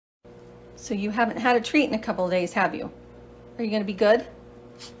So you haven't had a treat in a couple of days, have you? Are you going to be good?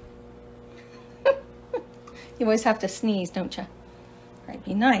 You always have to sneeze, don't you? All right,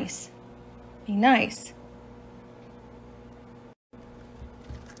 be nice. Be nice.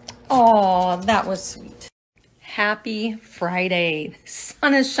 Oh, that was sweet. Happy Friday. The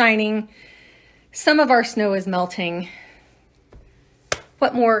sun is shining. Some of our snow is melting.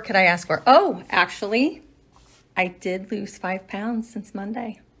 What more could I ask for? Oh, actually, I did lose 5 pounds since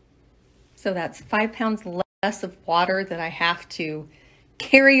Monday. So that's 5 pounds less of water that I have to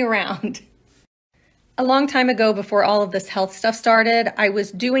carry around. A long time ago, before all of this health stuff started, I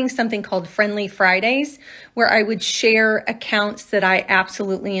was doing something called Friendly Fridays, where I would share accounts that I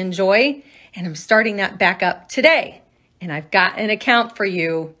absolutely enjoy. And I'm starting that back up today. And I've got an account for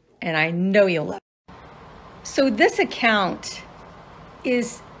you, and I know you'll love it. So this account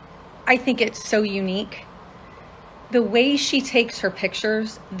is, I think it's so unique. The way she takes her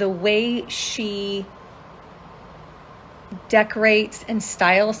pictures, the way she decorates and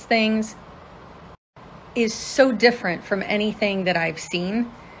styles things is so different from anything that I've seen.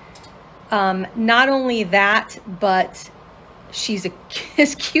 Not only that, but she's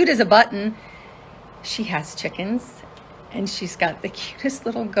as cute as a button. She has chickens and she's got the cutest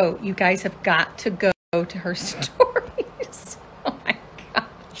little goat. You guys have got to go to her stories. Oh my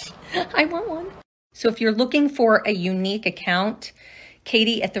gosh, I want one. So if you're looking for a unique account,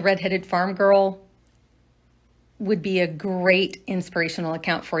 Katie at the Redheaded Farm Girl would be a great inspirational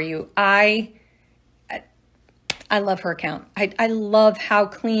account for you. I love her account. I love how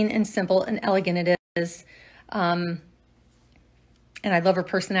clean and simple and elegant it is. And I love her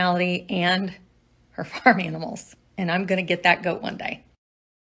personality and her farm animals. And I'm going to get that goat one day.